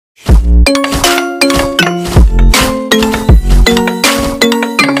Is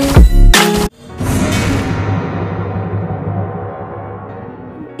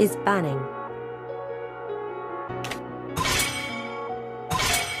banning.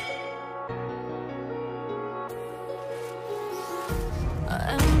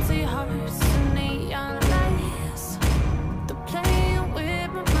 Empty hearts and neon lights. They're playing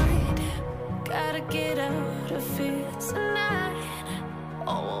with my mind. Gotta get out of here tonight.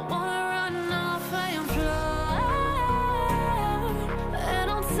 Oh, I wanna run off and fly. And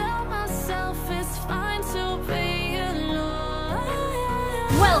I'll tell myself it's fine to be alone.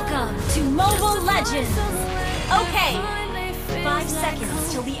 Welcome to Mobile Legends! Okay, 5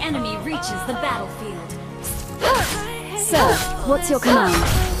 seconds till the enemy reaches the battlefield. Sir, what's your command?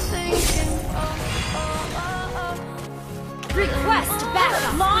 Request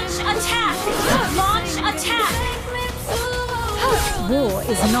backup! Launch attack! Launch attack! War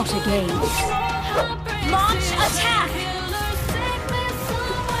is not a game. Launch attack!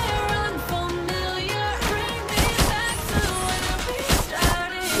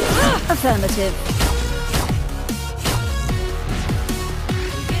 Affirmative.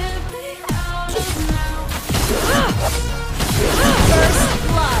 First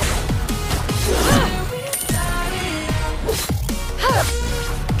blood!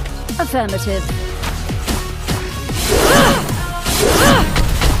 Affirmative.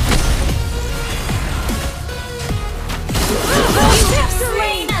 You have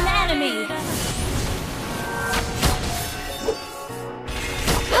slain an enemy!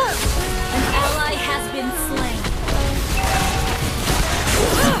 An ally has been slain.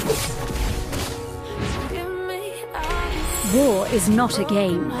 War is not a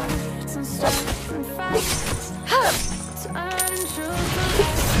game.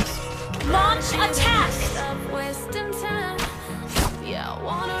 Launch attack!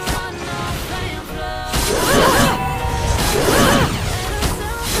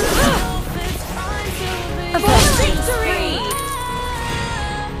 Victory!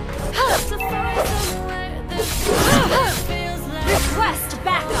 Request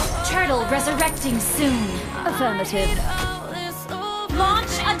backup! Turtle resurrecting soon. Affirmative.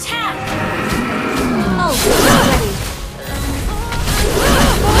 Launch attack! Oh, ready.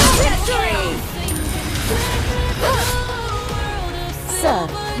 Victory! Sir,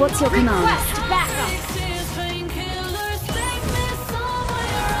 what's your command? Request backup!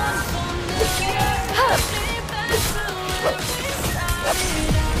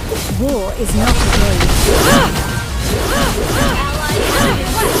 War is not a game. Ally has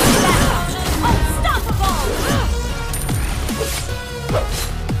requested backup! Unstoppable!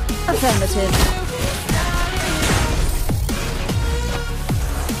 Affirmative.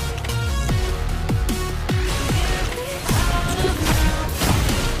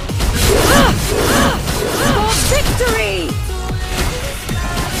 For victory!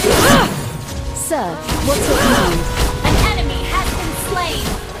 Sir, what's your command? An enemy has been slain!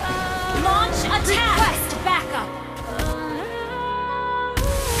 Launch attack! Request backup!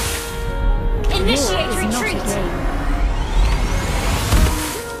 Initiate War is not a retreat! game.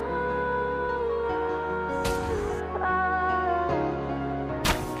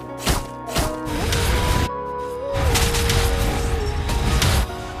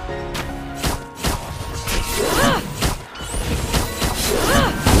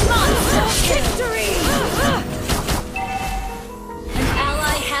 Monster victory! An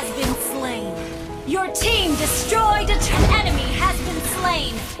ally has been slain. Your team destroyed an enemy has been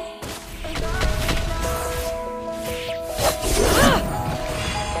slain.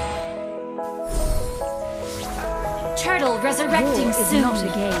 Turtle resurrecting War is soon. not a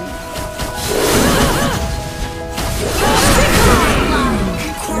game.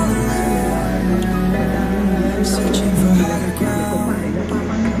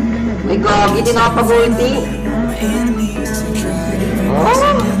 May gogi, tinapagulti.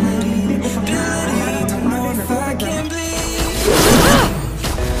 Oh!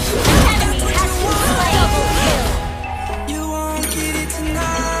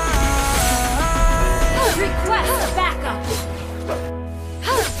 Request backup!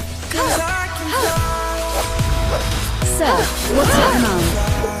 Sir, what's your command?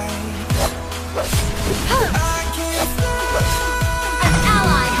 An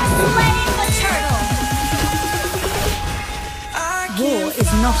ally has slain the turtle! War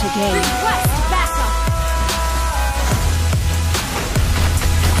is not a game. Request backup!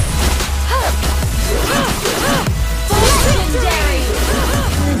 Legendary!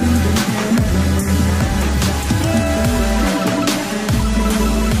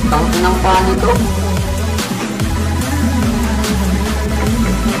 Tangin ng Fanny to.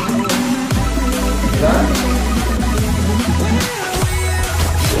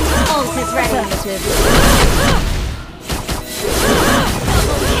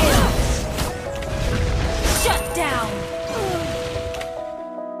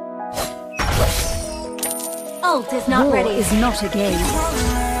 Ult is not War ready. is not a game.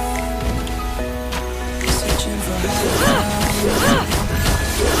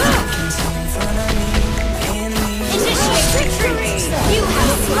 Initiate retreat. You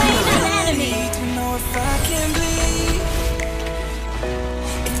have slain an enemy.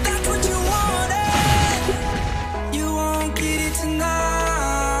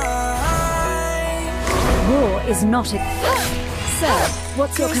 War is not a... Sir,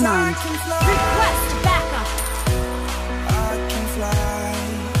 what's your command? Request backup.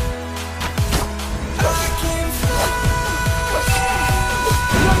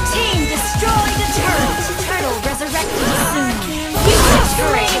 Your team destroyed a turret. Turtle resurrected soon. You have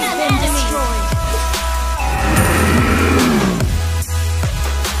slain an enemy.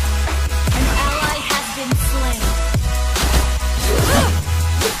 An ally has been slain.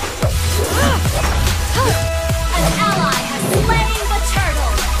 An ally has slain the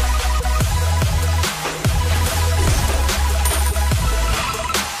turtle.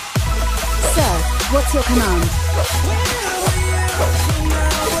 Sir, what's your command?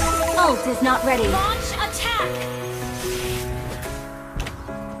 Ult is not ready. Launch attack.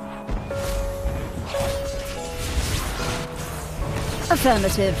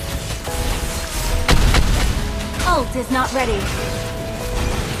 Affirmative. Ult is not ready.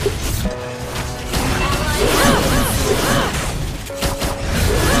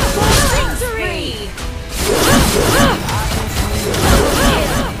 Victory!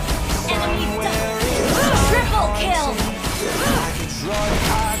 Enemy double. Triple kill.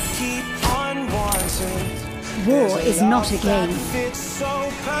 War is not a game. It's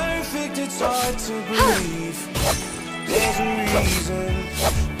so perfect, it's hard to believe. There's a reason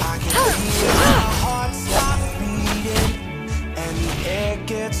I can feel my heart stop beating, and the air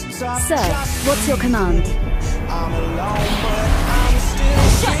gets tough. Sir, what's your command? I'm alone, but I'm still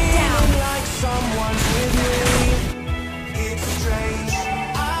Shut down. feeling like someone's with me. It's strange,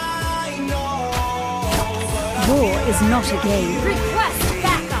 I know, but War is not a game. Request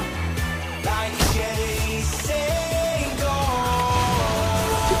backup. like chasing gold.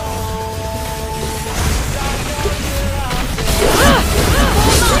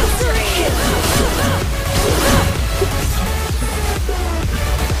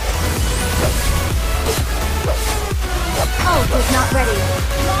 Ult is not ready.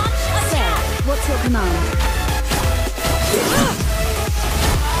 Launch attack. What's your command?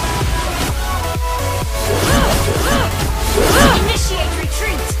 Initiate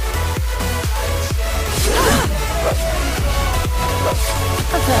retreat.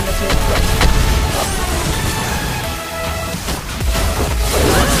 Affirmative.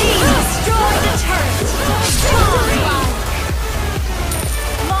 Team destroy the turret. Victory.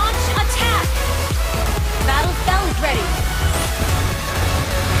 Launch attack. Battle spell is ready.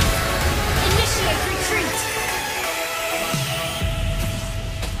 Initiate retreat.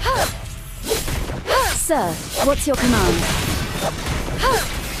 Sir, what's your command?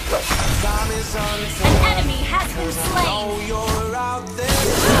 Time is unfair. An enemy has been slain. Oh, you're out there.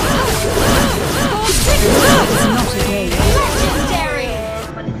 War is not a game. Legendary.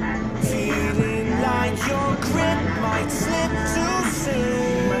 Feeling like your grip might slip too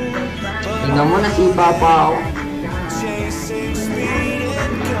soon. Tingnan mo, nasipa pa ako. Chasing speed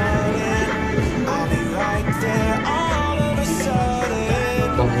and gunning. I'll be right there all of a sudden.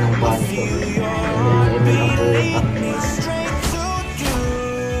 Itong inang baso. Lead me straight to you.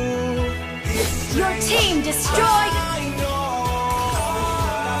 Your team destroyed.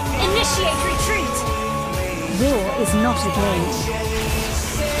 Initiate retreat. War is not a game.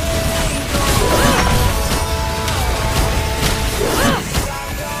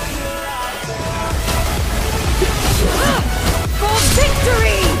 For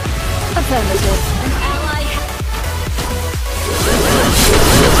victory. Affirmative. An ally.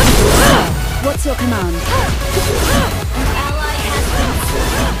 What's your command? An ally has been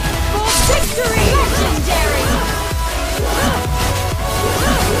slain. For victory. Legendary.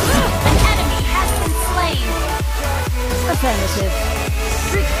 An enemy has been slain. Affirmative.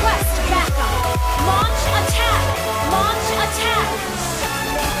 Request backup. Launch attack. Launch attack.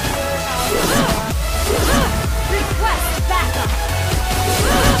 Request backup.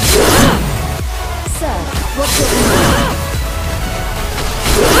 Sir, what's your command?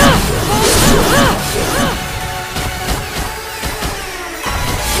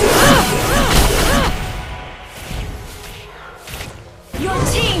 Your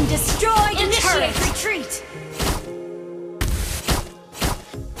team destroyed a turret. Retreat.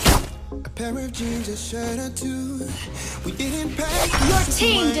 A pair of jeans, a shirt or two. We didn't pay. Your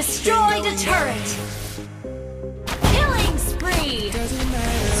team destroyed a turret. Killing spree. Doesn't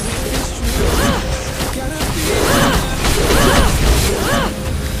matter if it's true. Gotta be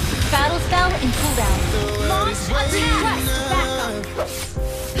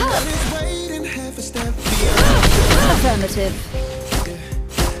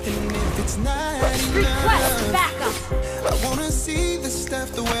Request backup. I wanna see the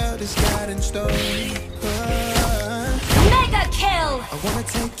stuff the world has got in store. Mega kill. I wanna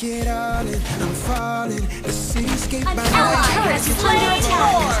take it all in, I'm falling. The cityscape An by ally night. has slain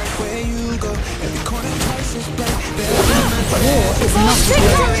Tor. Where you go, every corner twice as bright.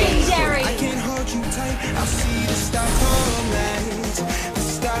 Legendary. I can't hold you tight. I'll see the Stockholm lights. The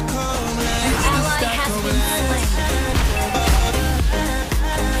Stockholm lights. An ally has been slain.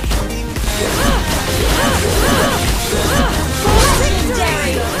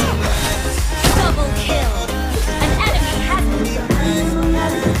 Legendary. Double kill. An enemy has been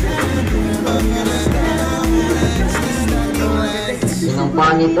Yun ang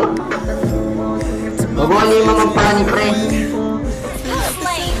Fanny to. Babali yung mga Fanny, pre.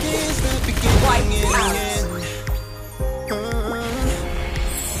 slain. Wiped out.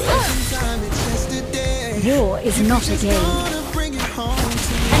 War is not a game.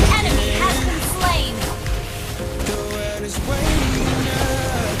 An enemy has been slain. The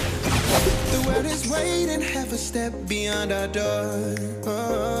world is waiting, half a step beyond our door.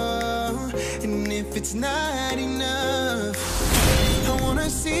 Oh, and if it's not enough, I wanna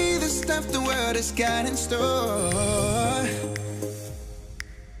see the stuff the world has got in store.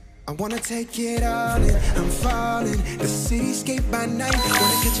 I wanna take it all in, I'm falling. The cityscape by night,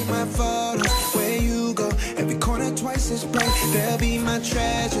 wanna catch in my photos. Where you go, every corner twice as bright. They'll be my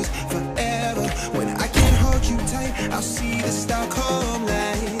treasures forever. When I can't hold you tight, I'll see the Stockholm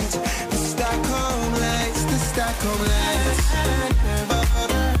lights. The Stockholm lights, the Stockholm lights.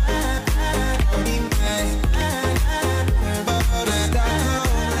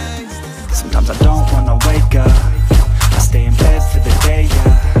 Sometimes I don't wanna wake up, I stay in bed for the day,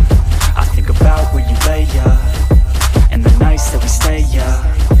 yeah.